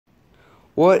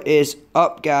What is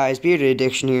up, guys? Bearded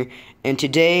Addiction here, and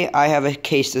today I have a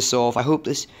case to solve. I hope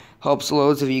this helps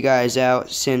loads of you guys out,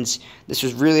 since this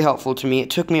was really helpful to me. It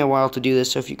took me a while to do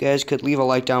this, so if you guys could leave a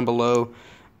like down below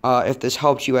if this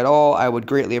helped you at all, I would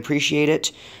greatly appreciate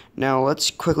it. Now,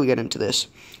 let's quickly get into this.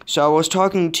 So, I was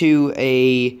talking to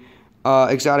a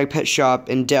exotic pet shop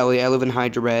in Delhi. I live in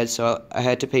Hyderabad, so I'll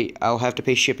have to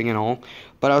pay shipping and all.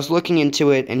 But I was looking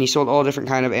into it, and he sold all different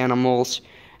kind of animals,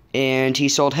 and he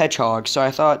sold hedgehogs. So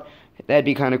I thought that'd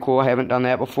be kind of cool. I haven't done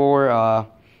that before.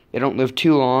 They don't live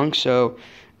too long, so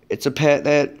it's a pet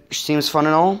that seems fun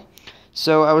and all.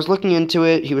 So I was looking into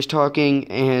it. He was talking,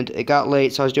 and it got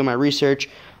late, so I was doing my research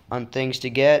on things to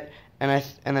get, and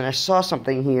then I saw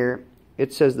something here.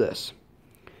 It says this: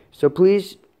 so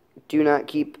please do not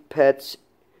keep pets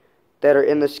that are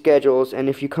in the schedules, and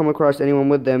if you come across anyone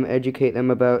with them, educate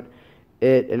them about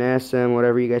it and ask them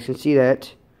whatever. You guys can see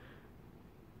that.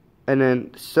 And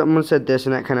then someone said this,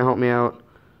 and that kind of helped me out.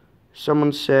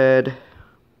 Someone said,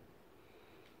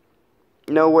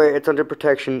 nowhere, it's under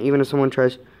protection, even if someone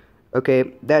tries.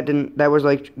 Okay, that was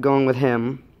like going with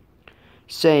him,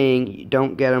 saying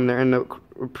don't get them, they're in the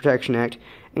Protection Act.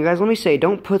 And guys, let me say,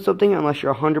 don't put something unless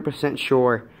you're 100%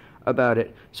 sure about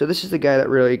it. So this is the guy that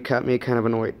really got me kind of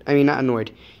annoyed. I mean, not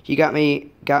annoyed. He got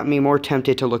me more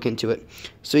tempted to look into it.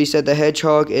 So he said the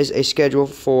hedgehog is a Schedule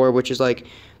 4, which is like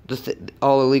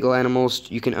all illegal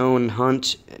animals you can own and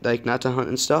hunt, like not to hunt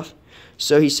and stuff.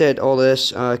 So he said all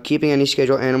this, keeping any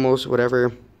scheduled animals,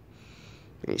 whatever.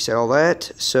 He said all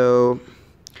that. So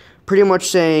pretty much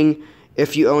saying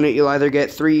if you own it, you'll either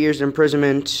get 3 years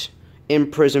imprisonment.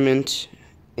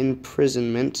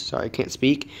 Sorry, I can't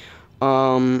speak.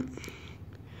 And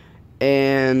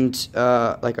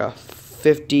like a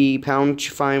 50-pound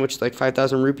fine, which is like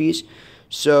 5,000 rupees.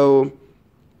 So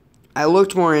I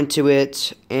looked more into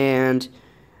it, and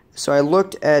so I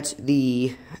looked at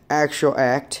the actual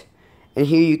act, and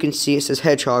here you can see it says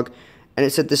hedgehog, and it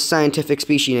said the scientific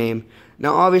species name.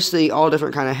 Now, obviously, all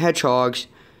different kind of hedgehogs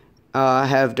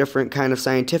have different kind of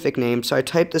scientific names, so I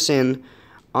typed this in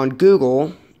on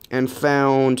Google and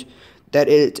found that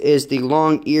it is the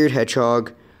long-eared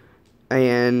hedgehog,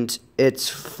 and it's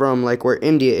from like where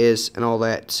India is and all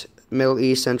that, Middle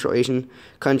East, Central Asian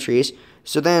countries.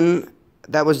 So then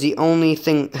that was the only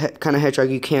kind of hedgehog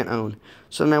you can't own.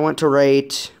 So then I went to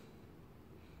write,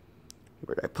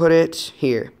 where did I put it?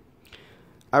 Here.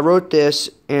 I wrote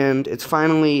this, and it's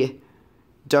finally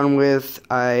done with.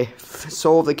 I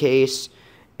solved the case,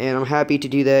 and I'm happy to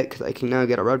do that because I can now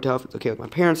get a rubbed off. It's okay with my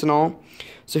parents and all.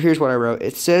 So here's what I wrote.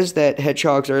 It says that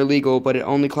hedgehogs are illegal, but it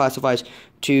only classifies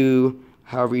to,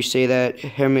 however you say that,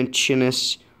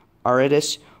 Hemicinus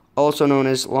aridus, also known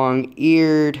as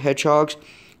long-eared hedgehogs,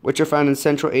 which are found in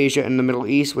Central Asia and the Middle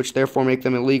East, which therefore make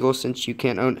them illegal since you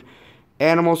can't own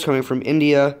animals coming from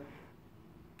India.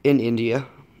 In India.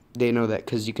 They know that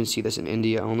because you can see this in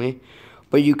India only.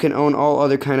 But you can own all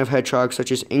other kind of hedgehogs,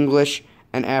 such as English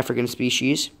and African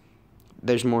species.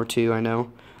 There's more too, I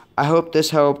know. I hope this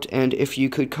helped, and if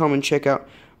you could come and check out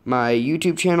my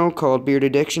YouTube channel called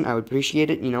Bearded Addiction, I would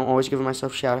appreciate it. You know, always giving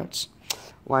myself shout-outs.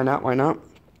 Why not? Why not?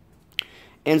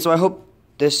 And so I hope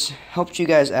this helped you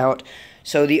guys out.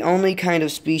 So the only kind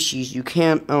of species you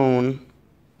can't own,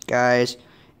 guys,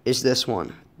 is this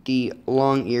one, the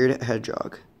long-eared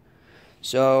hedgehog.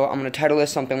 So I'm going to title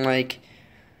this something like,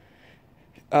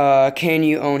 can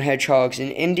you own hedgehogs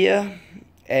in India?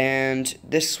 And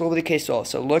this will be the case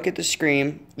also. So look at the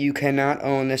screen. You cannot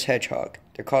own this hedgehog.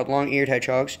 They're called long-eared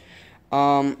hedgehogs.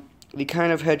 The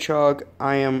kind of hedgehog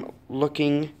I am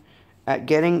looking at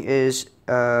getting is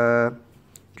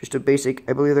just a basic,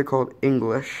 I believe they're called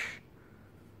English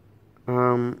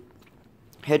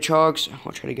hedgehogs.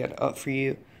 I'll try to get it up for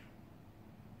you.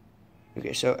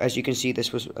 Okay, so as you can see,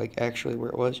 this was like actually where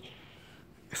it was.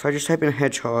 If I just type in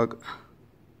hedgehog,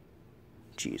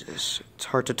 Jesus, it's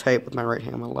hard to type with my right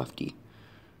hand, I'm a lefty,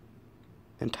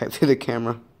 and type through the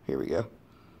camera. Here we go.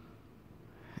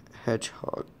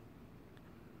 Hedgehog.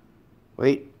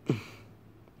 Wait.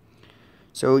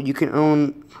 So you can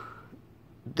own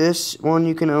this one,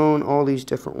 you can own all these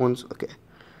different ones. Okay.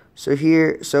 So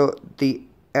here, so the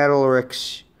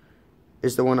Adolorix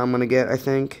is the one I'm going to get, I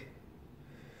think.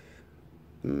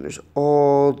 And there's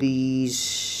all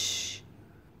these,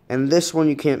 and this one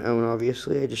you can't own,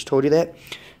 obviously. I just told you that.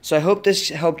 So I hope this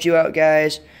helped you out,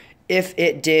 guys. If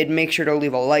it did, make sure to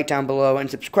leave a like down below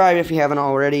and subscribe if you haven't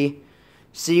already.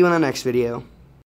 See you in the next video.